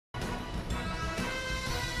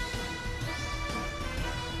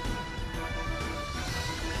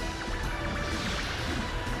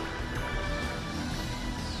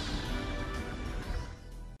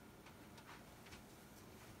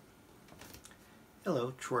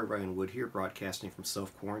Hello, Troy Ryan Wood here, broadcasting from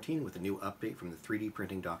self-quarantine with a new update from the 3D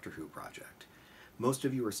Printing Doctor Who project. Most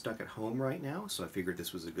of you are stuck at home right now, so I figured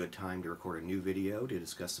this was a good time to record a new video to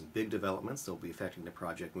discuss some big developments that will be affecting the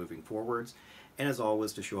project moving forwards, and as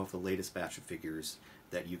always to show off the latest batch of figures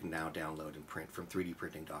that you can now download and print from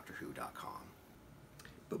 3dprintingdoctorwho.com.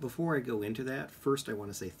 But before I go into that, first I want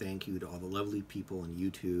to say thank you to all the lovely people on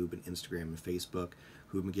YouTube and Instagram and Facebook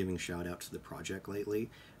who have been giving shout outs to the project lately.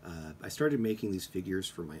 I started making these figures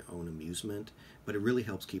for my own amusement, but it really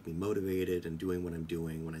helps keep me motivated and doing what I'm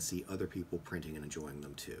doing when I see other people printing and enjoying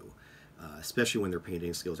them too, especially when their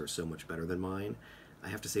painting skills are so much better than mine. I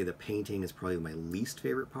have to say that painting is probably my least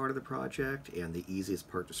favorite part of the project and the easiest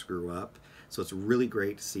part to screw up. So it's really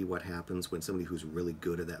great to see what happens when somebody who's really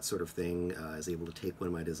good at that sort of thing is able to take one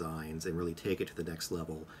of my designs and really take it to the next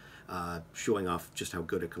level, showing off just how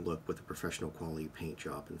good it can look with a professional quality paint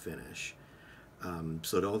job and finish.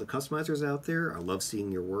 So to all the customizers out there, I love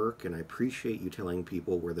seeing your work and I appreciate you telling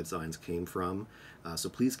people where the designs came from. So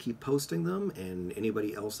please keep posting them, and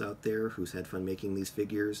anybody else out there who's had fun making these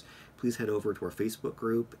figures, please head over to our Facebook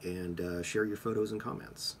group and share your photos and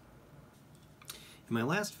comments. In my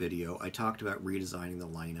last video, I talked about redesigning the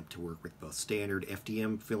lineup to work with both standard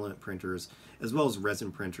FDM filament printers as well as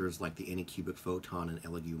resin printers like the Anycubic Photon and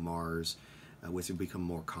Elegoo Mars, which have become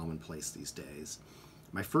more commonplace these days.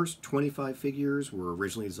 My first 25 figures were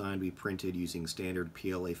originally designed to be printed using standard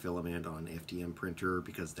PLA filament on an FDM printer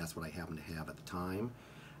because that's what I happened to have at the time.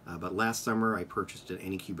 But last summer I purchased an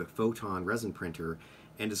Anycubic Photon resin printer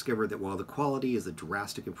and discovered that while the quality is a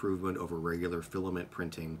drastic improvement over regular filament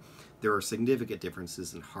printing, there are significant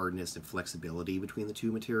differences in hardness and flexibility between the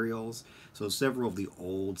two materials, so several of the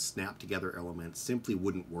old snap-together elements simply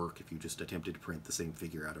wouldn't work if you just attempted to print the same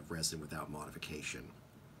figure out of resin without modification.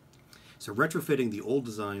 So retrofitting the old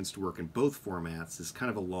designs to work in both formats is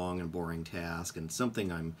kind of a long and boring task and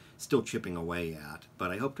something I'm still chipping away at,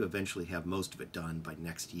 but I hope to eventually have most of it done by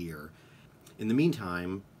next year. In the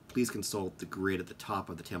meantime, please consult the grid at the top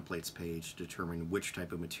of the templates page to determine which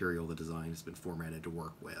type of material the design has been formatted to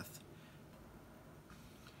work with.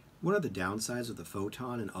 One of the downsides of the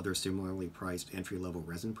Photon and other similarly priced entry-level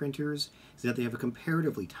resin printers is that they have a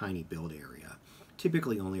comparatively tiny build area,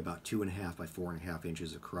 typically only about 2.5 by 4.5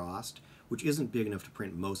 inches across, which isn't big enough to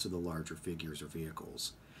print most of the larger figures or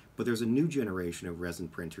vehicles. But there's a new generation of resin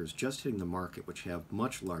printers just hitting the market which have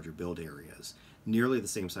much larger build areas, nearly the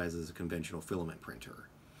same size as a conventional filament printer.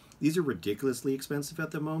 These are ridiculously expensive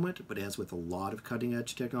at the moment, but as with a lot of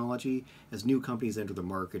cutting-edge technology, as new companies enter the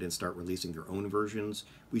market and start releasing their own versions,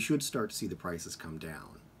 we should start to see the prices come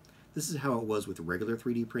down. This is how it was with regular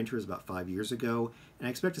 3D printers about 5 years ago, and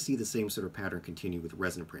I expect to see the same sort of pattern continue with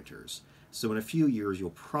resin printers. So in a few years,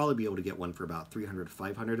 you'll probably be able to get one for about $300 to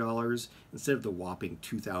 $500 instead of the whopping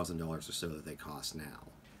 $2,000 or so that they cost now.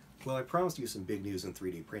 Well, I promised you some big news in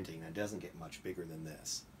 3D printing, and it doesn't get much bigger than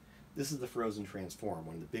this. This is the Phrozen Transform,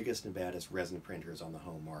 one of the biggest and baddest resin printers on the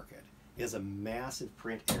home market. It has a massive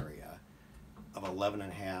print area of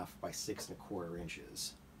 11.5 by 6.25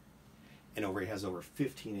 inches. And it has over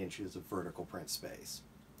 15 inches of vertical print space.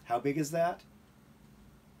 How big is that?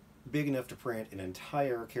 Big enough to print an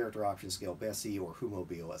entire character option scale Bessie or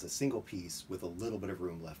Whomobile as a single piece with a little bit of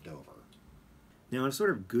room left over. Now in a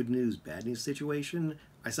sort of good news, bad news situation,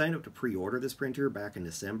 I signed up to pre-order this printer back in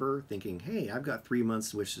December thinking, hey, I've got 3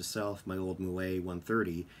 months to which to sell off my old Mouet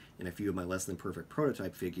 130 and a few of my less than perfect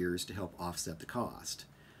prototype figures to help offset the cost.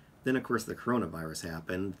 Then, of course, the coronavirus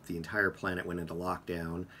happened, the entire planet went into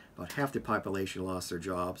lockdown, about half the population lost their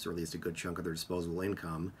jobs, or at least a good chunk of their disposable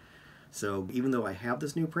income. So even though I have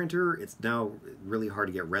this new printer, it's now really hard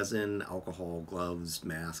to get resin, alcohol, gloves,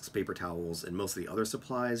 masks, paper towels, and most of the other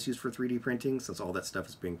supplies used for 3D printing, since all that stuff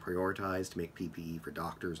is being prioritized to make PPE for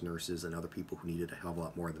doctors, nurses, and other people who need it a hell of a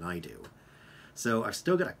lot more than I do. So I've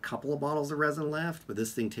still got a couple of bottles of resin left, but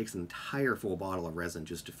this thing takes an entire full bottle of resin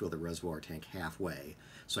just to fill the reservoir tank halfway,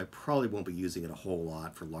 so I probably won't be using it a whole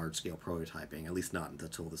lot for large-scale prototyping, at least not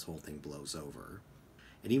until this whole thing blows over.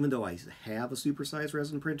 And even though I have a supersized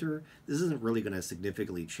resin printer, this isn't really going to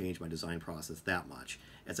significantly change my design process that much,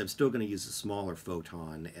 as I'm still going to use a smaller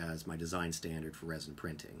Photon as my design standard for resin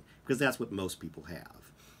printing, because that's what most people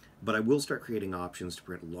have. But I will start creating options to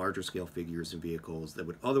print larger scale figures and vehicles that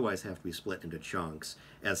would otherwise have to be split into chunks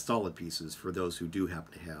as solid pieces for those who do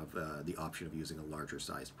happen to have the option of using a larger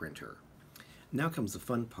sized printer. Now comes the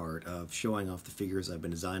fun part of showing off the figures I've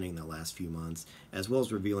been designing the last few months, as well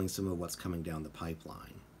as revealing some of what's coming down the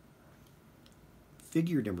pipeline.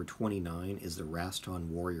 Figure number 29 is the Raston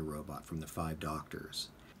Warrior Robot from the Five Doctors.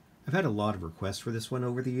 I've had a lot of requests for this one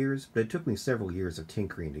over the years, but it took me several years of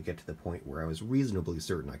tinkering to get to the point where I was reasonably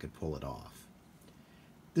certain I could pull it off.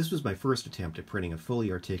 This was my first attempt at printing a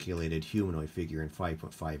fully articulated humanoid figure in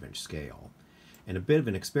 5.5-inch scale, and a bit of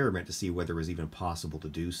an experiment to see whether it was even possible to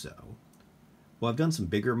do so. While I've done some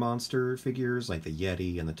bigger monster figures like the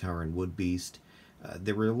Yeti and the Tauren Wood Beast,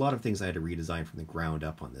 there were a lot of things I had to redesign from the ground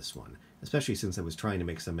up on this one, especially since I was trying to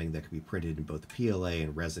make something that could be printed in both PLA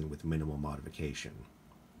and resin with minimal modification.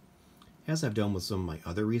 As I've done with some of my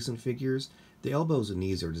other recent figures, the elbows and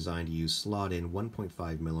knees are designed to use slot-in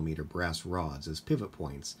 1.5mm brass rods as pivot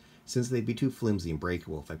points, since they'd be too flimsy and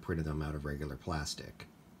breakable if I printed them out of regular plastic.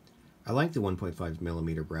 I like the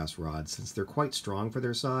 1.5mm brass rods since they're quite strong for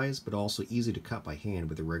their size, but also easy to cut by hand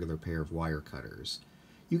with a regular pair of wire cutters.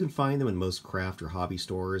 You can find them in most craft or hobby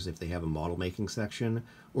stores if they have a model making section,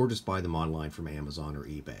 or just buy them online from Amazon or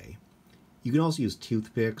eBay. You can also use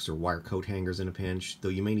toothpicks or wire coat hangers in a pinch, though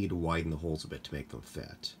you may need to widen the holes a bit to make them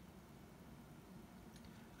fit.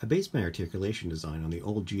 I based my articulation design on the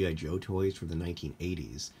old G.I. Joe toys from the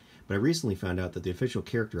 1980s, but I recently found out that the official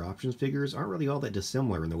character options figures aren't really all that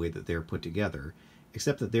dissimilar in the way that they're put together,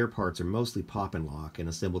 except that their parts are mostly pop and lock and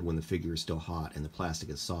assembled when the figure is still hot and the plastic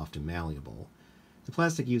is soft and malleable. The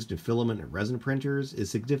plastic used in filament and resin printers is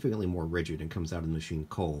significantly more rigid and comes out of the machine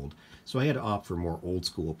cold, so I had to opt for a more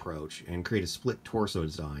old-school approach and create a split torso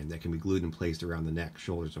design that can be glued and placed around the neck,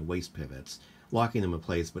 shoulders, and waist pivots, locking them in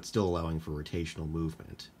place but still allowing for rotational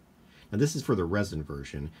movement. Now this is for the resin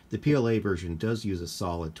version. The PLA version does use a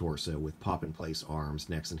solid torso with pop-in-place arms,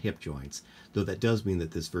 necks, and hip joints, though that does mean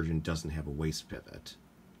that this version doesn't have a waist pivot.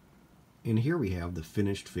 And here we have the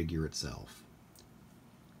finished figure itself.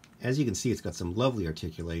 As you can see, it's got some lovely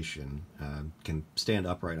articulation, can stand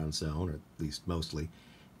upright on its own, or at least mostly,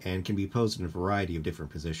 and can be posed in a variety of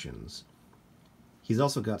different positions. He's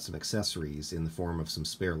also got some accessories in the form of some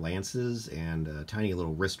spare lances and a tiny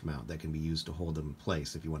little wrist mount that can be used to hold him in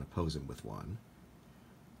place if you want to pose him with one.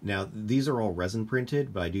 Now, these are all resin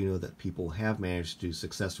printed, but I do know that people have managed to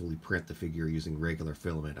successfully print the figure using regular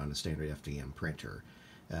filament on a standard FDM printer.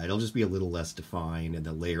 It'll just be a little less defined, and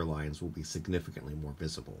the layer lines will be significantly more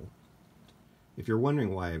visible. If you're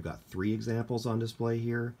wondering why I've got 3 examples on display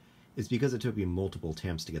here, it's because it took me multiple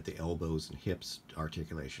attempts to get the elbows and hips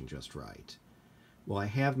articulation just right. While I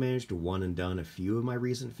have managed to one and done a few of my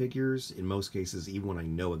recent figures, in most cases, even when I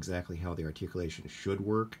know exactly how the articulation should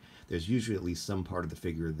work, there's usually at least some part of the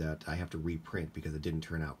figure that I have to reprint because it didn't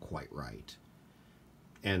turn out quite right.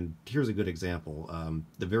 And here's a good example.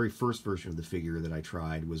 The very first version of the figure that I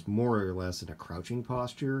tried was more or less in a crouching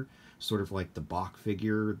posture, sort of like the Bach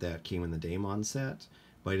figure that came in the Daemon set,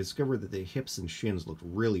 but I discovered that the hips and shins looked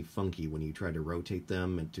really funky when you tried to rotate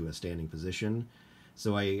them into a standing position.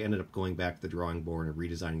 So I ended up going back to the drawing board and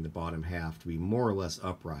redesigning the bottom half to be more or less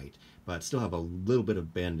upright, but still have a little bit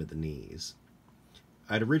of bend at the knees.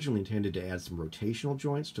 I'd originally intended to add some rotational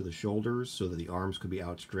joints to the shoulders so that the arms could be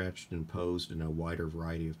outstretched and posed in a wider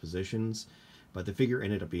variety of positions, but the figure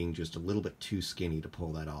ended up being just a little bit too skinny to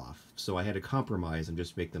pull that off, so I had to compromise and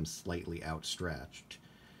just make them slightly outstretched.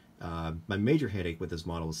 My major headache with this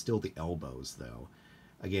model is still the elbows, though.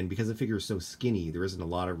 Again, because the figure is so skinny, there isn't a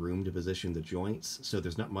lot of room to position the joints, so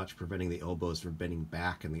there's not much preventing the elbows from bending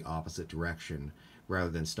back in the opposite direction, rather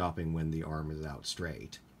than stopping when the arm is out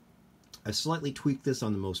straight. I slightly tweaked this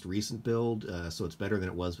on the most recent build, so it's better than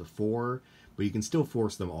it was before, but you can still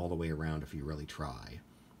force them all the way around if you really try.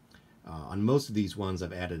 On most of these ones,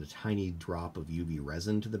 I've added a tiny drop of UV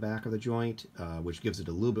resin to the back of the joint, which gives it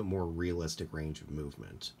a little bit more realistic range of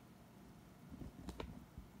movement.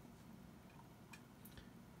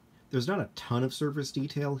 There's not a ton of surface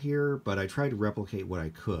detail here, but I tried to replicate what I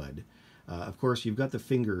could. Of course, you've got the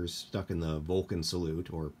fingers stuck in the Vulcan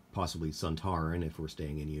salute, or possibly Sontaran if we're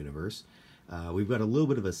staying in universe. We've got a little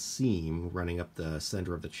bit of a seam running up the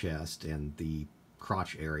center of the chest and the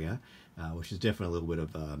crotch area, which is definitely a little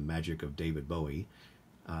bit of magic of David Bowie.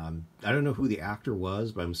 I don't know who the actor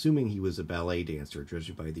was, but I'm assuming he was a ballet dancer,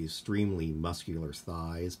 judged by the extremely muscular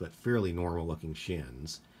thighs, but fairly normal-looking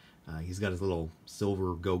shins. He's got his little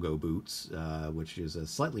silver go-go boots, which is a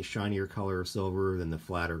slightly shinier color of silver than the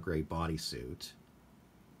flatter gray bodysuit.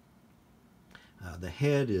 The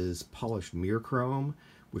head is polished Mirchrome,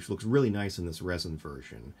 which looks really nice in this resin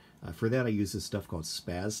version. For that I use this stuff called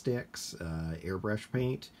Spaz-Stix airbrush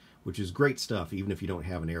paint, which is great stuff even if you don't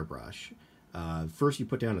have an airbrush. First you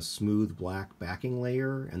put down a smooth black backing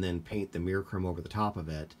layer and then paint the Mirchrome over the top of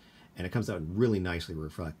it, and it comes out really nicely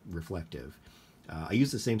reflective. I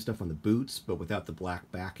use the same stuff on the boots, but without the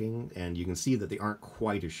black backing, and you can see that they aren't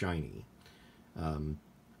quite as shiny. On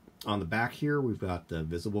the back here, we've got the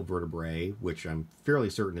visible vertebrae, which I'm fairly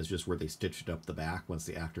certain is just where they stitched up the back once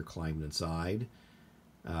the actor climbed inside.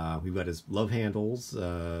 We've got his love handles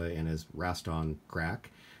and his Raston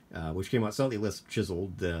crack, which came out slightly less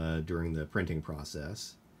chiseled during the printing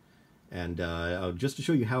process. And just to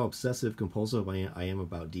show you how obsessive compulsive I am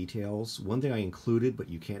about details, one thing I included, but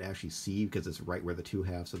you can't actually see because it's right where the two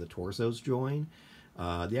halves of the torsos join.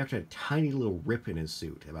 They actually had a tiny little rip in his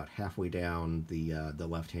suit about halfway down the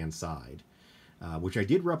left-hand side, which I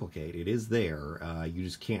did replicate. It is there. You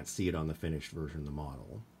just can't see it on the finished version of the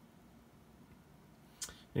model.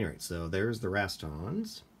 Anyway, so there's the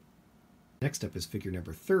Rastons. Next up is figure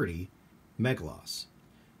number 30, Megalos.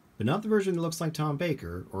 But not the version that looks like Tom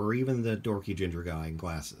Baker, or even the dorky ginger guy in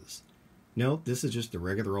glasses. No, this is just the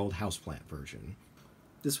regular old houseplant version.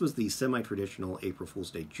 This was the semi-traditional April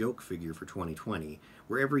Fool's Day joke figure for 2020,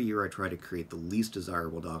 where every year I try to create the least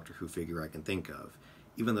desirable Doctor Who figure I can think of,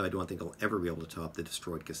 even though I don't think I'll ever be able to top the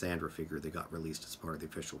destroyed Cassandra figure that got released as part of the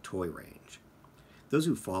official toy range. Those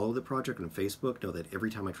who follow the project on Facebook know that every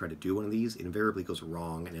time I try to do one of these, it invariably goes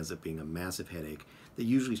wrong and ends up being a massive headache that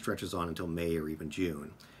usually stretches on until May or even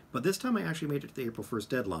June. But this time I actually made it to the April 1st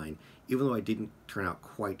deadline, even though I didn't turn out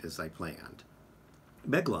quite as I planned.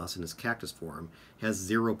 Megalos, in his cactus form, has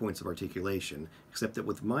 0 points of articulation, except that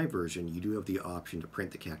with my version you do have the option to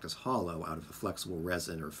print the cactus hollow out of a flexible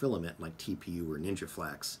resin or filament like TPU or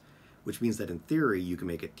NinjaFlex, which means that in theory you can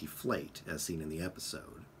make it deflate, as seen in the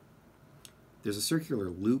episode. There's a circular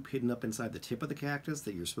loop hidden up inside the tip of the cactus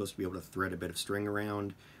that you're supposed to be able to thread a bit of string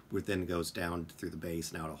around, which then goes down through the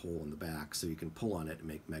base and out a hole in the back, so you can pull on it and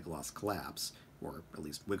make Megalos collapse, or at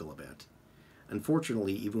least wiggle a bit.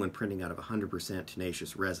 Unfortunately, even when printing out of 100%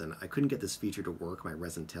 tenacious resin, I couldn't get this feature to work my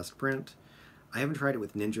resin test print. I haven't tried it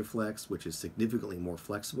with NinjaFlex, which is significantly more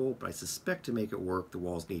flexible, but I suspect to make it work the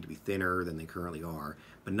walls need to be thinner than they currently are,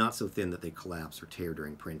 but not so thin that they collapse or tear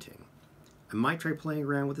during printing. I might try playing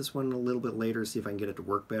around with this one a little bit later, see if I can get it to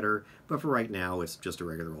work better, but for right now it's just a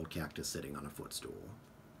regular old cactus sitting on a footstool.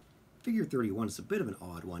 Figure 31 is a bit of an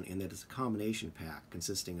odd one in that it's a combination pack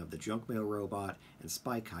consisting of the junk mail robot and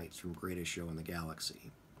spy kites from Greatest Show in the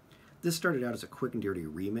Galaxy. This started out as a quick and dirty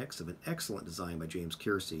remix of an excellent design by James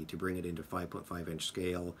Kiersey to bring it into 5.5-inch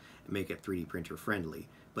scale and make it 3D printer friendly,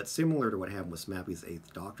 but similar to what happened with Smappy's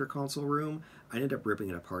 8th Doctor console room, I ended up ripping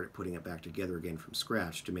it apart and putting it back together again from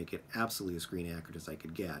scratch to make it absolutely as screen accurate as I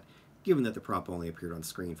could get, given that the prop only appeared on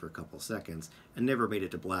screen for a couple of seconds and never made it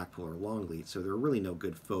to Blackpool or Longleat, so there are really no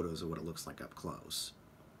good photos of what it looks like up close.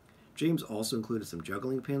 James also included some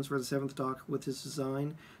juggling pins for the 7th Doctor with his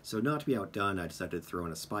design, so not to be outdone, I decided to throw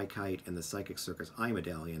in a spy kite and the Psychic Circus eye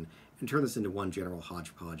medallion and turn this into one general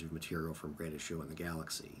hodgepodge of material from Greatest Show in the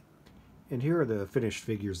Galaxy. And here are the finished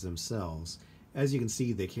figures themselves. As you can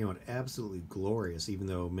see, they came out absolutely glorious, even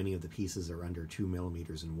though many of the pieces are under 2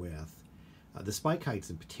 millimeters in width. The spy kites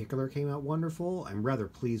in particular came out wonderful. I'm rather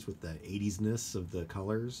pleased with the 80s-ness of the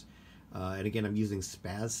colors. And again, I'm using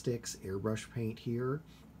Spazstix airbrush paint here.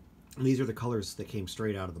 And these are the colors that came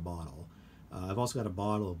straight out of the bottle. I've also got a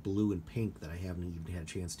bottle of blue and pink that I haven't even had a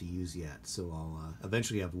chance to use yet, so I'll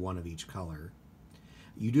eventually have one of each color.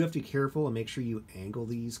 You do have to be careful and make sure you angle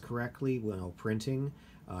these correctly while printing.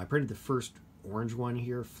 I printed the first orange one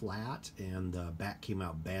here flat, and the back came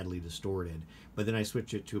out badly distorted, but then I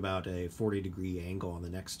switched it to about a 40-degree angle on the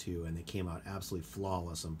next two, and they came out absolutely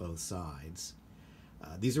flawless on both sides.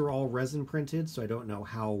 These are all resin printed, so I don't know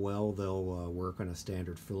how well they'll work on a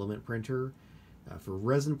standard filament printer. For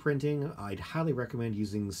resin printing, I'd highly recommend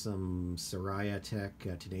using some Soraya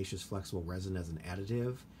Tech Tenacious Flexible Resin as an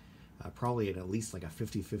additive. Probably at least like a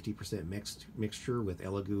 50-50% mixture with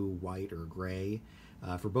Elegoo white or gray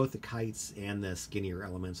for both the kites and the skinnier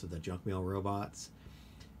elements of the junk mail robots.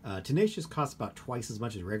 Tenacious costs about twice as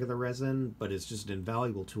much as regular resin, but it's just an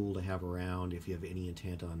invaluable tool to have around if you have any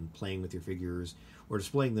intent on playing with your figures or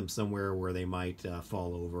displaying them somewhere where they might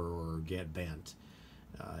fall over or get bent.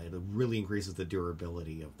 It really increases the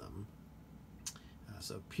durability of them.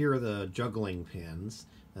 So here are the juggling pins.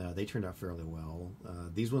 They turned out fairly well.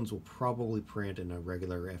 These ones will probably print in a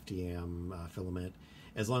regular FDM filament,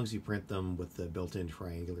 as long as you print them with the built-in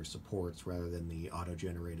triangular supports rather than the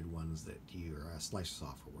auto-generated ones that your slicer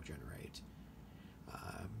software will generate.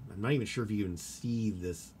 I'm not even sure if you can see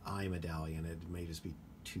this eye medallion. It may just be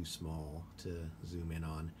too small to zoom in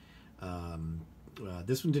on.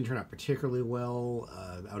 This one didn't turn out particularly well.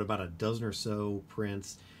 Out of about a dozen or so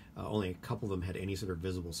prints, only a couple of them had any sort of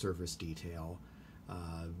visible surface detail.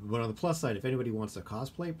 But on the plus side, if anybody wants a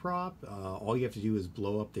cosplay prop, all you have to do is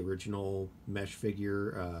blow up the original mesh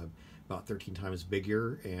figure about 13 times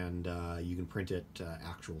bigger, and you can print it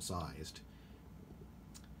actual sized.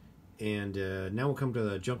 And now we'll come to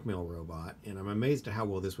the junk mail robot, and I'm amazed at how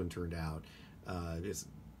well this one turned out. It's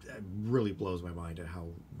really blows my mind at how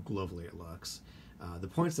lovely it looks. The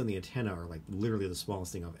points on the antenna are like literally the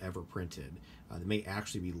smallest thing I've ever printed. They may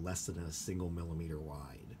actually be less than a single millimeter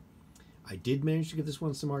wide. I did manage to give this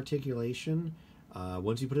one some articulation.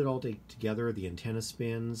 Once you put it all together, the antenna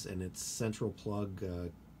spins and its central plug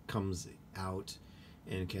comes out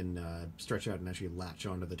and can stretch out and actually latch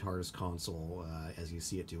onto the TARDIS console as you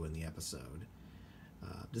see it do in the episode.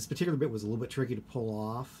 This particular bit was a little bit tricky to pull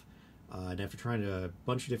off, and after trying a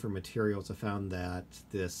bunch of different materials, I found that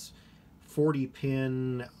this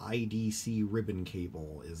 40-pin IDC ribbon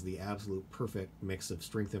cable is the absolute perfect mix of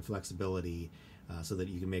strength and flexibility, so that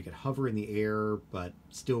you can make it hover in the air but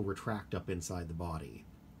still retract up inside the body.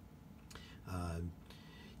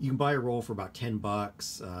 You can buy a roll for about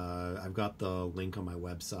 $10. I've got the link on my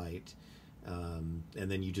website, and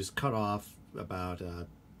then you just cut off about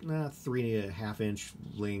 3.5-inch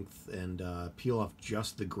length and peel off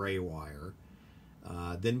just the gray wire.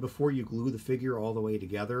 Then before you glue the figure all the way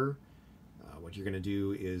together, what you're going to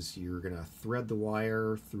do is you're going to thread the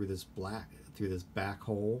wire through this back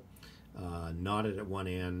hole, knot it at one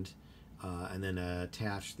end, and then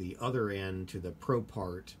attach the other end to the probe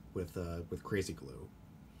part with crazy glue.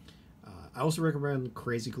 I also recommend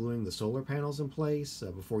crazy gluing the solar panels in place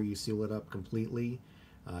before you seal it up completely.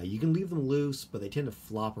 You can leave them loose, but they tend to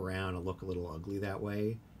flop around and look a little ugly that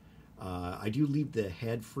way. I do leave the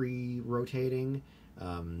head free rotating.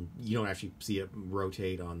 You don't actually see it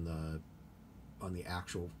rotate on the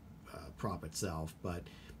actual prop itself, but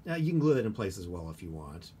you can glue it in place as well if you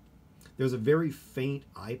want. There's a very faint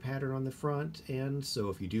eye pattern on the front end, so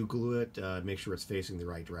if you do glue it, make sure it's facing the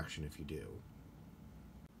right direction if you do.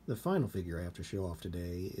 The final figure I have to show off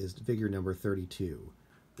today is figure number 32,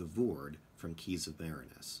 the Vord from Keys of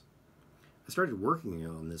Marinus. I started working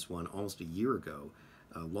on this one almost a year ago,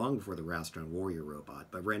 long before the Raston Warrior robot,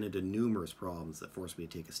 but ran into numerous problems that forced me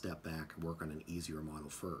to take a step back and work on an easier model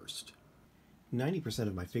first. 90%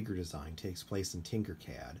 of my figure design takes place in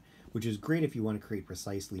Tinkercad, which is great if you want to create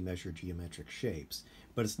precisely measured geometric shapes,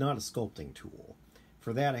 but it's not a sculpting tool.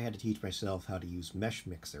 For that I had to teach myself how to use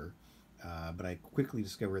Meshmixer, but I quickly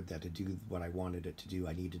discovered that to do what I wanted it to do,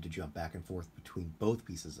 I needed to jump back and forth between both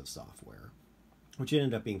pieces of software, which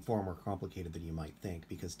ended up being far more complicated than you might think,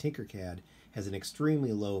 because Tinkercad has an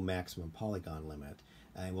extremely low maximum polygon limit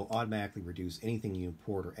and will automatically reduce anything you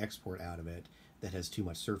import or export out of it that has too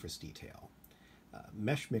much surface detail.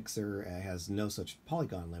 Meshmixer has no such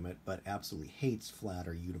polygon limit, but absolutely hates flat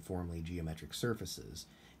or uniformly geometric surfaces,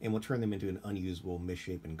 and will turn them into an unusable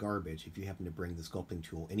misshapen garbage if you happen to bring the sculpting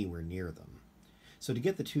tool anywhere near them. So to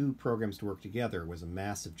get the two programs to work together was a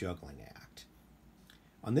massive juggling act.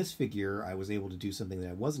 On this figure, I was able to do something that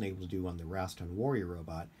I wasn't able to do on the Raston Warrior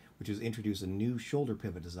robot, which is introduce a new shoulder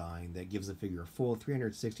pivot design that gives the figure a full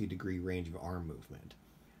 360-degree range of arm movement.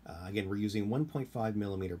 Again, we're using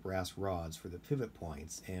 1.5mm brass rods for the pivot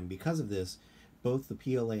points, and because of this, both the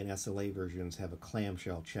PLA and SLA versions have a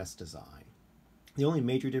clamshell chest design. The only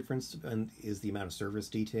major difference is the amount of surface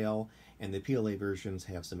detail, and the PLA versions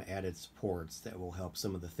have some added supports that will help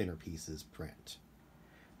some of the thinner pieces print.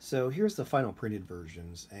 So here's the final printed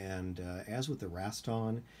versions, and as with the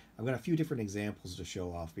Raston, I've got a few different examples to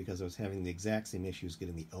show off because I was having the exact same issues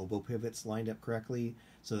getting the elbow pivots lined up correctly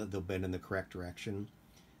so that they'll bend in the correct direction.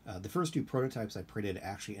 The first two prototypes I printed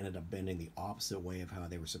actually ended up bending the opposite way of how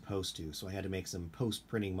they were supposed to, so I had to make some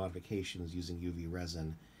post-printing modifications using UV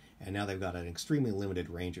resin, and now they've got an extremely limited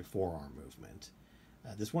range of forearm movement.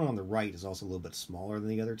 This one on the right is also a little bit smaller than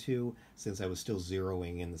the other two, since I was still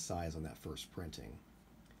zeroing in the size on that first printing.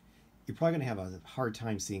 You're probably going to have a hard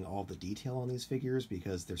time seeing all the detail on these figures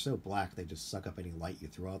because they're so black they just suck up any light you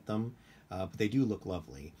throw at them, but they do look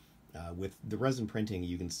lovely. With the resin printing,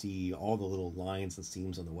 you can see all the little lines and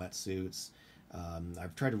seams on the wetsuits.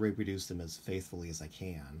 I've tried to reproduce them as faithfully as I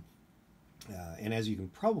can. And as you can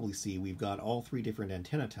probably see, we've got all three different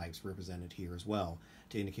antenna types represented here as well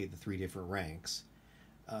to indicate the three different ranks.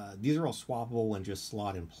 These are all swappable and just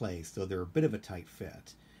slot in place, so they're a bit of a tight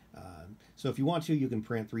fit. So if you want to, you can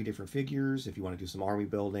print three different figures if you want to do some army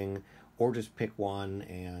building, or just pick one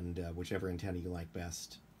and whichever antenna you like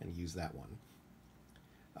best and use that one.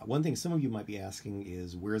 One thing some of you might be asking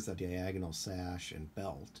is where's the diagonal sash and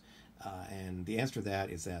belt? And the answer to that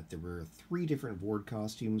is that there were three different Vord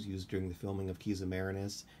costumes used during the filming of Keys of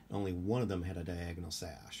Marinus, and only one of them had a diagonal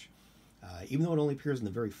sash. Even though it only appears in the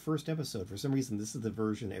very first episode, for some reason this is the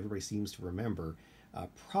version everybody seems to remember,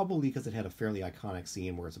 probably because it had a fairly iconic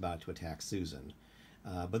scene where it's about to attack Susan.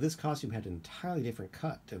 But this costume had an entirely different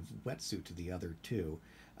cut of wetsuit to the other two,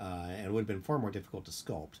 and it would have been far more difficult to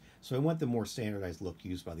sculpt, so I went the more standardized look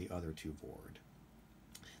used by the other two Vord.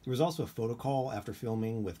 There was also a photo call after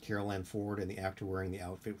filming with Carol Ann Ford and the actor wearing the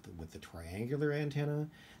outfit with the triangular antenna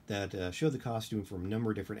that showed the costume from a number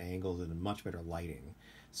of different angles and in much better lighting.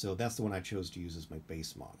 So that's the one I chose to use as my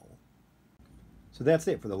base model. So that's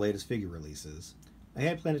it for the latest figure releases. I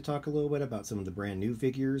had planned to talk a little bit about some of the brand new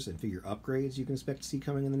figures and figure upgrades you can expect to see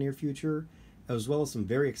coming in the near future, as well as some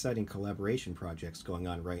very exciting collaboration projects going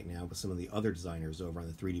on right now with some of the other designers over on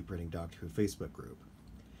the 3D Printing Doctor Who Facebook group.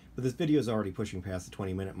 But this video is already pushing past the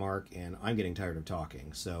 20-minute mark, and I'm getting tired of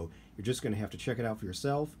talking, so you're just going to have to check it out for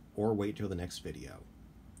yourself or wait till the next video.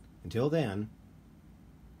 Until then,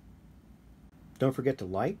 don't forget to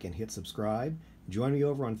like and hit subscribe. Join me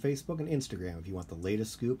over on Facebook and Instagram if you want the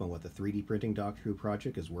latest scoop on what the 3D Printing Doctor Who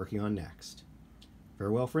project is working on next.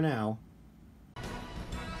 Farewell for now.